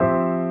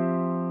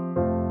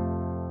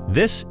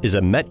This is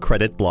a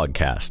MetCredit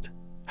blogcast.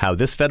 How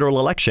this federal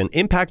election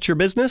impacts your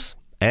business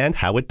and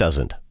how it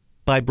doesn't.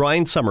 By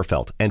Brian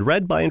Sommerfeld and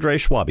read by Andrea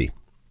Schwabi.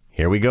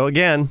 Here we go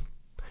again.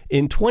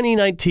 In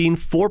 2019,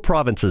 4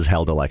 provinces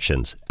held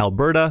elections: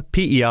 Alberta,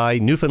 PEI,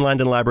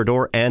 Newfoundland and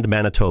Labrador, and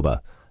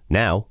Manitoba.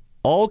 Now,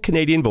 all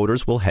Canadian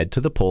voters will head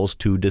to the polls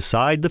to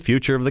decide the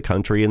future of the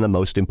country in the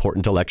most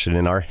important election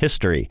in our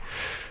history.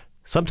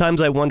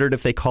 Sometimes I wondered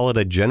if they call it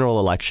a general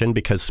election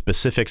because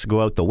specifics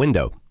go out the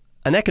window.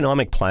 An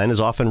economic plan is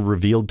often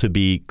revealed to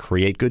be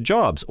create good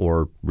jobs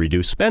or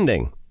reduce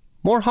spending,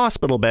 more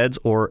hospital beds,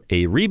 or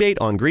a rebate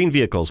on green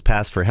vehicles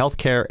passed for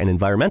healthcare and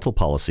environmental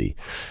policy.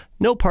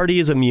 No party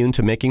is immune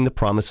to making the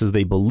promises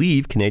they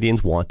believe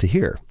Canadians want to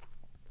hear.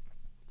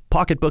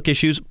 Pocketbook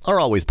issues are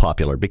always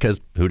popular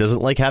because who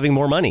doesn't like having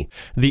more money?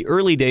 The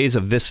early days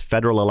of this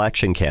federal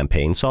election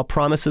campaign saw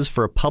promises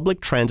for a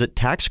public transit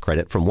tax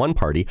credit from one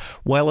party,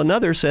 while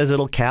another says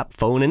it'll cap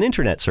phone and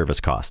internet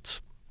service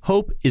costs.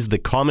 Hope is the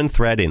common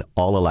thread in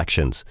all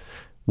elections.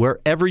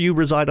 Wherever you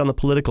reside on the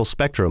political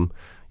spectrum,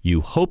 you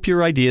hope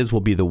your ideas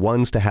will be the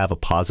ones to have a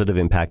positive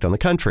impact on the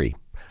country.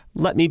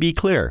 Let me be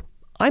clear.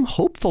 I'm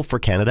hopeful for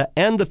Canada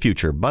and the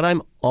future, but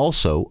I'm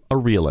also a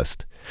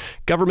realist.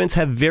 Governments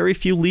have very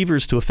few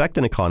levers to affect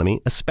an economy,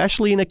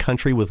 especially in a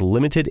country with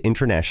limited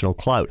international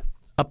clout.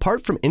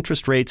 Apart from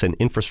interest rates and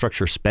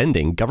infrastructure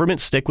spending,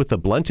 governments stick with the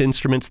blunt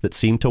instruments that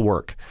seem to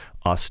work: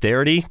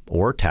 austerity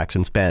or tax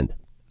and spend.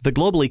 The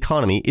global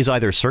economy is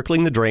either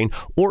circling the drain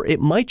or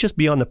it might just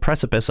be on the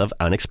precipice of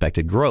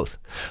unexpected growth.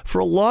 For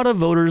a lot of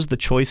voters, the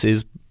choice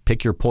is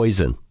pick your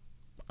poison.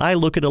 I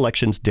look at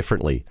elections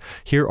differently.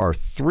 Here are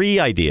 3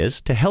 ideas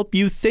to help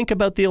you think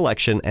about the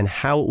election and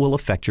how it will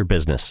affect your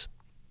business.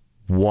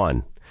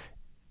 1.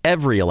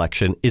 Every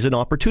election is an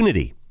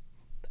opportunity.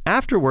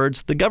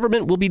 Afterwards, the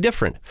government will be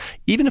different.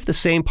 Even if the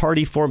same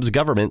party forms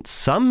government,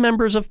 some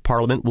members of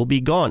parliament will be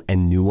gone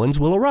and new ones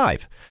will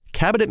arrive.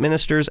 Cabinet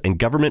ministers and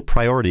government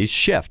priorities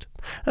shift.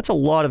 That's a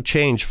lot of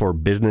change for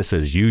business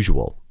as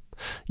usual.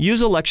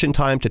 Use election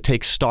time to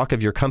take stock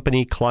of your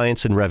company,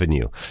 clients, and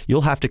revenue.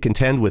 You'll have to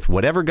contend with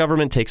whatever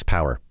government takes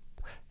power.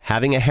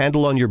 Having a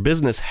handle on your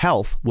business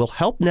health will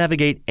help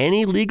navigate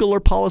any legal or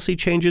policy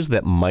changes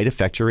that might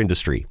affect your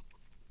industry.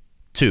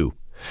 2.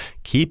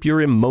 Keep your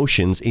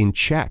emotions in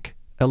check.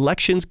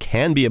 Elections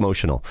can be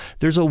emotional.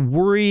 There's a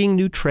worrying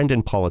new trend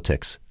in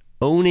politics: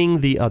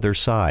 owning the other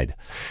side.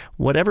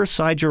 Whatever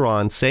side you're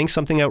on, saying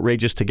something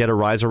outrageous to get a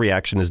rise or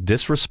reaction is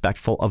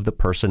disrespectful of the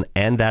person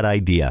and that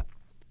idea.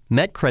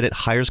 MetCredit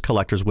hires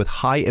collectors with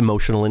high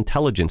emotional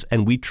intelligence,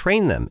 and we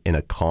train them in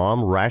a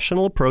calm,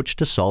 rational approach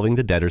to solving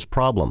the debtor's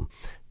problem.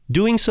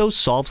 Doing so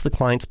solves the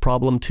client's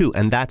problem too,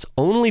 and that's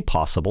only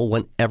possible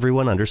when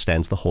everyone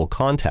understands the whole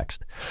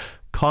context.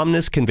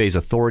 Calmness conveys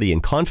authority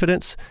and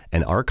confidence,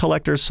 and our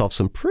collectors solve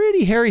some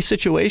pretty hairy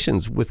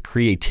situations with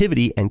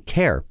creativity and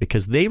care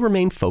because they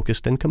remain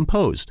focused and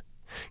composed.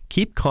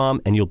 Keep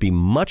calm and you'll be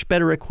much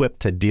better equipped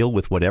to deal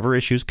with whatever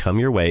issues come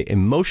your way,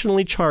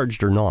 emotionally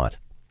charged or not.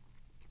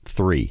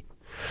 3.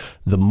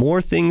 The more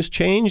things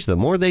change, the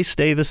more they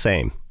stay the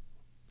same.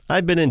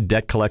 I've been in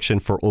debt collection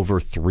for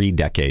over 3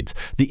 decades.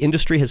 The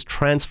industry has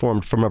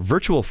transformed from a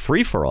virtual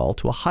free-for-all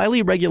to a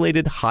highly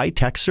regulated,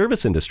 high-tech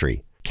service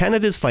industry.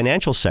 Canada's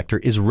financial sector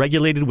is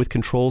regulated with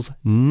controls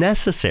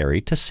necessary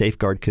to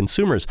safeguard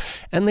consumers,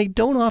 and they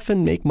don't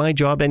often make my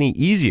job any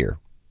easier.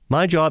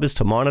 My job is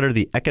to monitor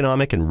the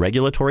economic and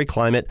regulatory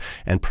climate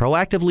and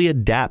proactively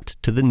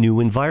adapt to the new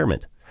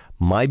environment.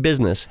 My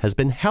business has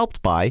been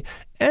helped by,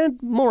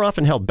 and more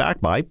often held back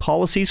by,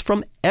 policies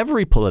from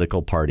every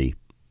political party.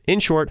 In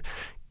short,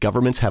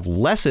 governments have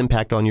less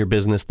impact on your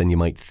business than you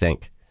might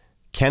think.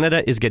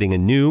 Canada is getting a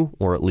new,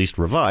 or at least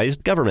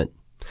revised, government.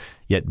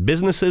 Yet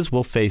businesses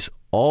will face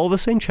all the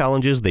same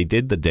challenges they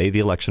did the day the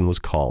election was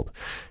called.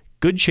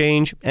 Good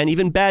change, and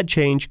even bad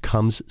change,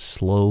 comes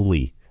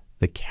slowly.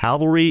 The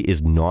cavalry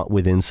is not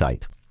within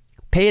sight.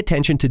 Pay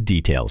attention to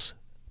details.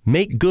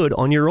 Make good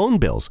on your own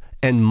bills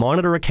and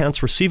monitor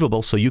accounts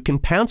receivable so you can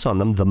pounce on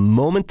them the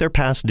moment they're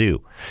past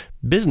due.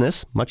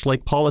 Business, much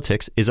like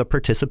politics, is a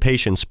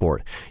participation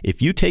sport.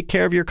 If you take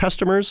care of your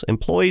customers,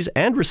 employees,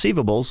 and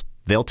receivables,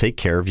 they'll take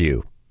care of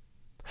you.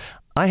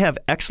 I have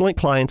excellent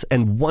clients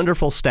and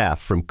wonderful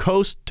staff from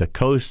coast to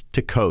coast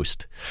to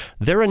coast.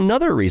 They're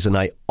another reason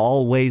I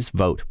always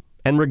vote.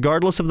 And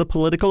regardless of the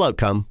political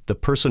outcome, the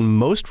person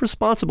most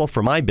responsible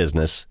for my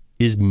business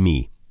is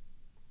me.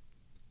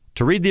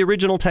 To read the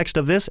original text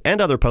of this and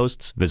other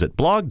posts, visit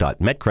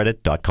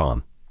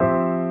blog.metcredit.com.